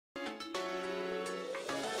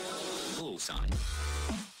call sign.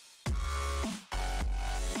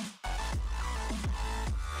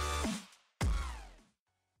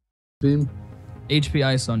 Beam. HP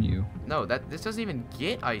Ice on you. No, this doesn't even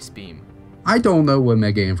get Ice Beam. I don't know what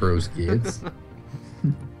Mega Ampharos gets.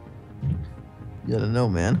 You gotta know,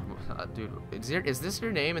 man. Dude, is this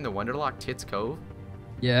your name in the Wonderlock Tits Cove?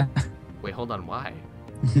 Yeah. Wait, hold on, why?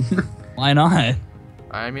 Why not?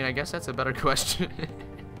 I mean, I guess that's a better question.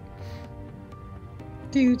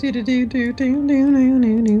 I've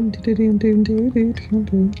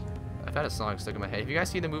had a song stuck in my head. Have you guys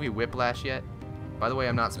seen the movie Whiplash yet? By the way,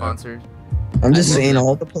 I'm not sponsored. I'm just saying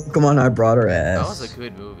all the Pokemon I brought are ass. That was a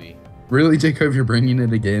good movie. Really, Jacob, you're bringing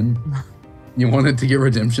it again? You wanted to get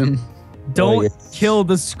redemption? Don't kill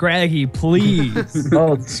the Scraggy, please.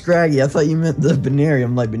 Oh, Scraggy. I thought you meant the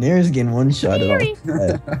Banarium. Like, Banarium's getting one-shotted off.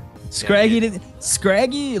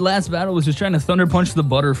 Scraggy last battle was just trying to Thunder Punch the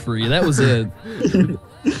Butterfree. That was it.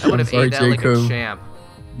 I would have ate that like a champ.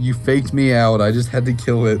 You faked me out. I just had to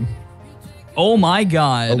kill it. Oh my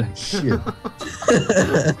god. Oh, shit.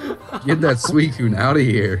 Get that Suicune out of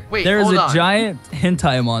here. Wait, there's hold a on. giant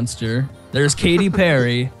hentai monster. There's Katy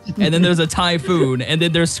Perry, and then there's a Typhoon, and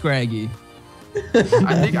then there's Scraggy.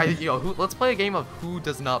 Let's play a game of who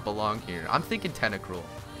does not belong here. I'm thinking Tentacruel.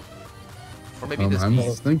 Or maybe this I'm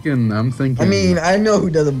thinking. I mean, I know who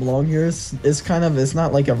doesn't belong here. It's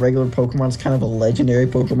not like a regular Pokemon. It's kind of a legendary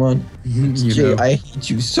Pokemon. Jay, I hate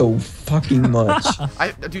you so fucking much.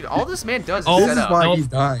 Dude, all this man does is this set is up. why he's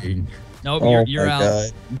dying. Nope, Oh you're my out.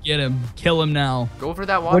 God. Get him. Kill him now. Go for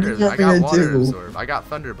that What do water. you want I me got to water do? absorb. I got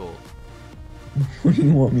Thunderbolt. What do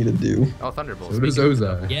you want me to do? Oh, Thunderbolt. So does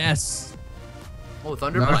Ozai. Yes. Oh,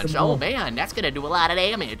 Thunder Knock Punch. him Oh off. man, that's gonna do a lot of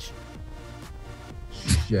damage.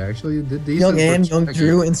 Yeah, actually, it did decent. Young for and Young Scraggy.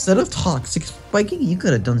 Drew, instead of toxic spiking, you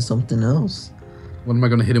could have done something else. What am I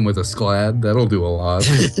gonna hit him with, a Sclad? That'll do a lot.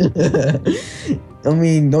 I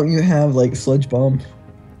mean, don't you have like Sludge Bomb?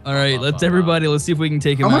 All right, let's see if we can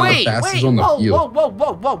take him I'm out. like- Wait, fastest wait, on the whoa, field.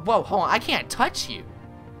 whoa, hold on. I can't touch you.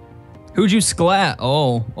 Who'd you sclat?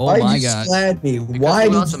 Oh Why my did you god. Sclad me? Because Why who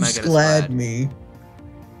did else you am I gonna Sclad Sclad? me?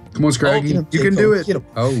 Come on, Scraggy. Get him, You can Jacob, do it. get him.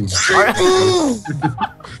 Oh.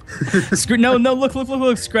 No,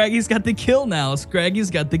 look, Scraggy's got the kill now.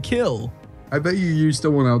 Scraggy's got the kill. I bet you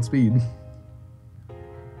still want outspeed.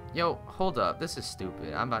 Yo, hold up. This is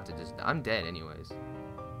stupid. I'm dead anyways.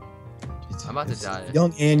 I'm about to die.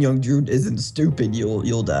 Young and Young Drew isn't stupid.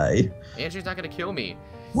 You'll die. Andrew's not gonna kill me.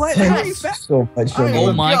 What? Thank you so much. Young Oh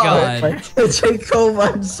and- my god. Jacob,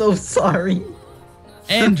 I'm so sorry.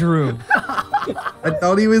 Andrew. I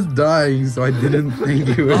thought he was dying, so I didn't think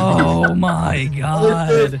he was. Oh my I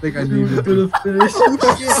god. think I needed Gonna to. finish.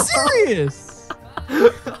 Are you serious?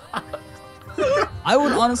 I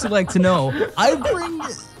would honestly like to know. I bring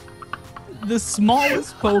the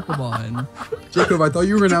smallest Pokemon. Jacob, I thought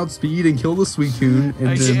you were gonna outspeed and kill the Suicune, and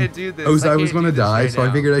I then can't do this. Ozai I was can't gonna do this die, right so I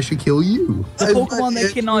now. figured I should kill you. The Pokemon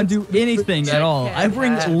that cannot do anything at all. I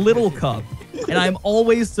bring Little Cup, and I'm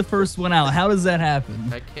always the first one out. How does that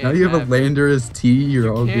happen? I can't Now you have a Landorus T,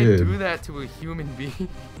 you're all can't good. do that to a human being.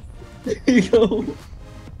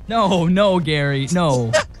 No, Gary,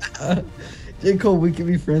 no. Jacob, we can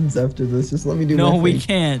be friends after this. Just let me do No, my we thing.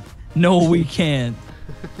 can't. No, we can't.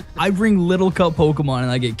 I bring Little Cup Pokemon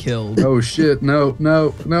and I get killed. Oh shit, no.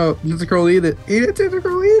 Tentacruel, eat it. Eat it,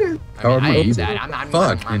 Tentacruel, eat it. I mean, I'm I gonna ate eat that. it. I'm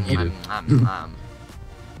Fuck, and eat it. Am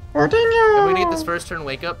I gonna get this first turn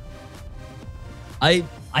wake up? I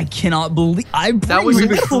cannot believe I bring That was a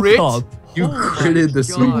Little crit? Cup. You critted the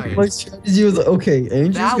Suicune. My strategy was okay.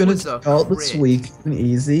 Andrew's That gonna was a take out the crit. Suicune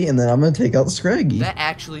easy, and then I'm gonna take out the Scraggy. That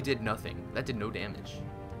actually did nothing. That did no damage.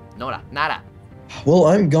 Nada. Well,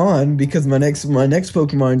 I'm gone because my next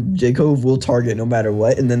Pokemon, Jacob, will target no matter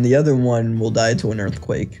what, and then the other one will die to an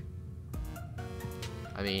earthquake.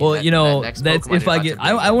 I mean, Well, that- you know, that next that's Pokemon if you're I about get to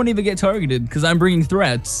bring I won't even get targeted because I'm bringing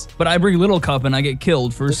threats, but I bring Little Cup and I get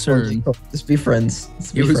killed for certain. Just be friends.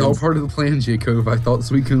 Just be It was all friends. part of the plan, Jacob. I thought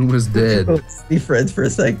Suicune was dead. Let's be friends for a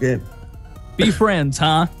second. Be friends,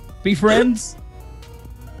 huh? Be friends?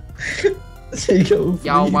 Jacob,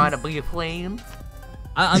 Y'all please. wanna be a flame?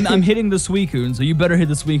 I'm hitting the Suicune, so you better hit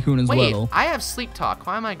the Suicune as Wait, well. I have sleep talk.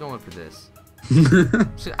 Why am I going for this?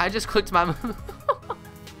 I just clicked my.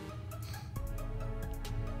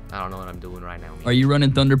 I don't know what I'm doing right now. Man. Are you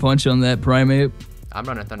running Thunder Punch on that Primate? I'm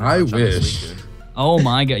running Thunder I Punch on the wish. Suicune. Oh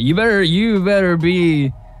my god, you better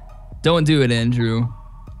be. Don't do it, Andrew.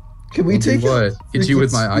 Can we take what? Hit you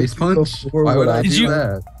with my ice punch? before Why would I Did do you-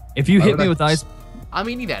 that? If you Why hit would me I- with ice, I'm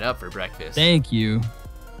eating that up for breakfast. thank you.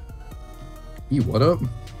 Eat what up?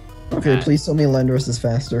 Okay, please tell me Landorus is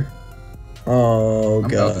faster. Oh I'm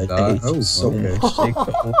about to god, I die. hate you so okay. much.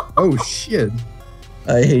 Jacob. Oh shit.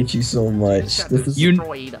 I hate you so much. Got This is...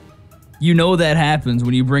 destroyed. You know that happens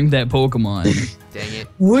when you bring that Pokemon. Dang it.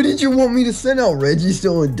 What did you want me to send out? Reggie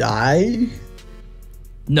still and die?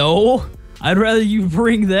 No, I'd rather you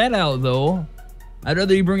bring that out though. I'd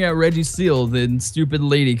rather you bring out Registeel than stupid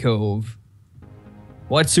Lady Cove.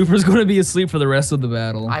 Watch, Supra's gonna be asleep for the rest of the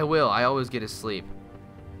battle. I will. I always get asleep.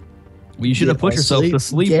 Well, you should have put yourself to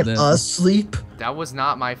sleep Get then. asleep. That was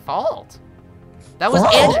not my fault. That was Oh.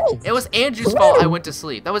 Andrew. It was Andrew's fault. I went to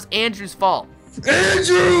sleep. That was Andrew's fault.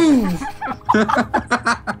 Andrew!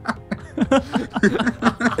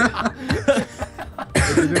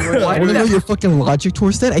 I wanna know your fucking logic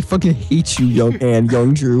towards that? I fucking hate you, young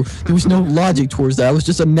Drew. There was no logic towards that. I was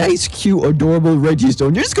just a nice, cute, adorable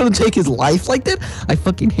Registeel. You're just gonna take his life like that? I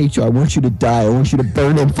fucking hate you. I want you to die. I want you to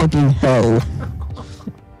burn in fucking hell.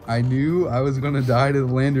 I knew I was gonna die to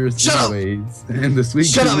the Landers Shut up! anyways, and the sweet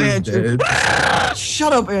Shut up, kid was Andrew. dead.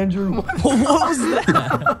 Shut up, Andrew. What was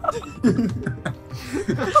that?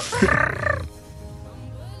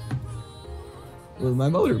 With my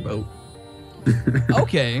motorboat.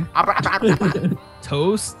 Okay.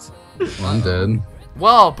 Toast. Well, I'm dead.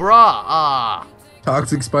 Well, bruh.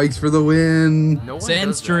 Toxic spikes for the win. No one does that.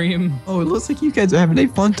 Sandstream. Oh, it looks like you guys are having a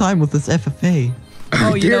fun time with this FFA.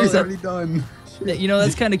 Oh, you know Gary's that- already done. You know,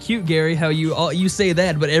 that's kind of cute, Gary, how you say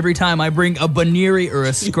that, but every time I bring a Baneri or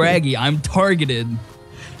a Scraggy, I'm targeted.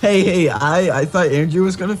 Hey, I thought Andrew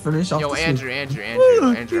was gonna finish off Yo, the Andrew, You I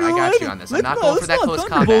know got what? you on this. I'm Let's not not- going for that let's close not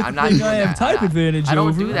combat. I'm not doing I have that. type advantage I don't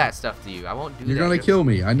over. do that stuff to you. I won't do that. You're gonna kill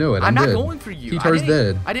me. I know it. I'm not dead. going for you. T-Tar's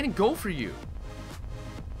dead. I didn't go for you.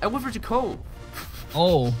 I went for Jacob.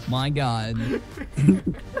 Oh my god.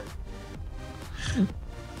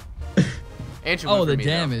 Andrew Oh, went for the me,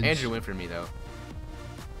 damage. Though. Andrew went for me though.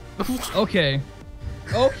 Okay.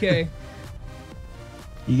 Okay.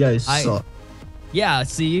 You guys I- suck. Yeah,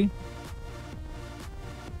 see?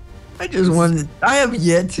 I just wanted. I have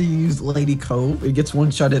yet to use Lady Cove. It gets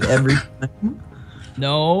one shot at every time.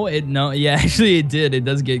 No, yeah, actually it did. It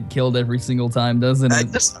does get killed every single time, doesn't I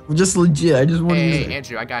it? just legit. I just want to use Hey, it.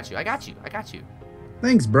 Andrew, I got you.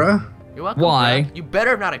 Thanks, bruh. You're welcome. Why? bruh. You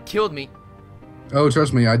better not have killed me. Oh,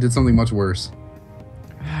 trust me, I did something much worse.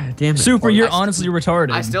 Ah, damn it. Super, you're I- honestly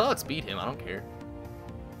retarded. I still outspeed him. I don't care.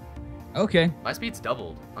 Okay. My speed's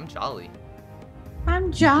doubled. I'm jolly.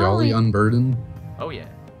 I'm Jolly unburdened. Oh yeah.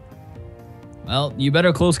 Well, you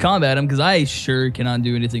better close combat him, because I sure cannot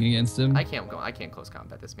do anything against him. I can't close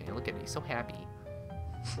combat this man. Look at me, so happy.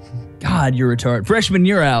 God, you're retarded. Freshman,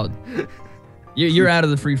 you're out. You're out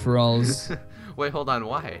of the free-for-alls. Wait, hold on.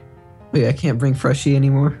 Why? Wait, I can't bring Freshie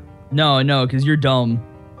anymore. No, because you're dumb.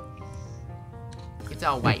 It's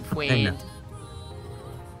all white friend.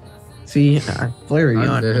 See, Flareon.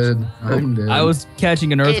 I'm dead. I'm dead. I was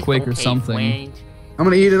catching an earthquake or It's okay, something. Friend. I'm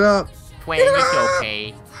gonna eat it up. Friend, it's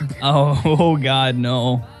okay. Oh God,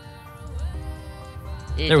 no.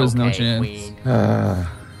 It's There was no okay, chance.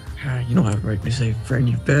 friend. You don't have a right to say friend,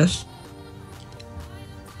 you best.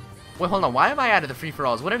 Wait, hold on. Why am I out of the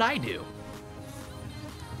free-for-alls? What did I do?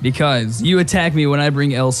 Because you attack me when I bring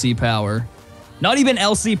LC power. Not even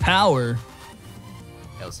LC power.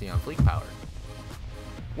 LC on fleek power.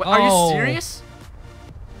 What, are you Oh. serious?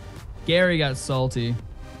 Gary got salty.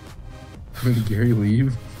 Did Gary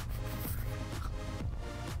leave?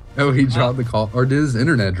 Oh, he dropped the call. Or did his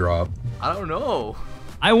internet drop? I don't know.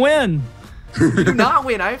 I win. You do not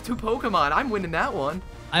win. I have 2 Pokemon. I'm winning that one.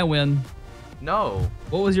 I win. No.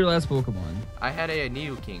 What was your last Pokemon? I had a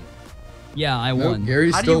Nidoking. Yeah, I No, won.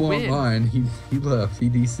 Gary's How do you still win? online. He left. He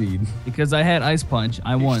DC'd. Because I had Ice Punch.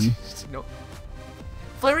 I won. No.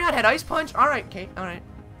 Flareon had Ice Punch? Alright, okay, alright.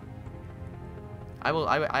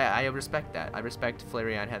 I respect that. I respect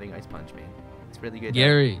Flareon having Ice Punch, man. It's really good.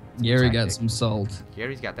 Gary got tactic. some salt.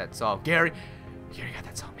 Gary's got that salt. Gary got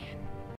that salt, man.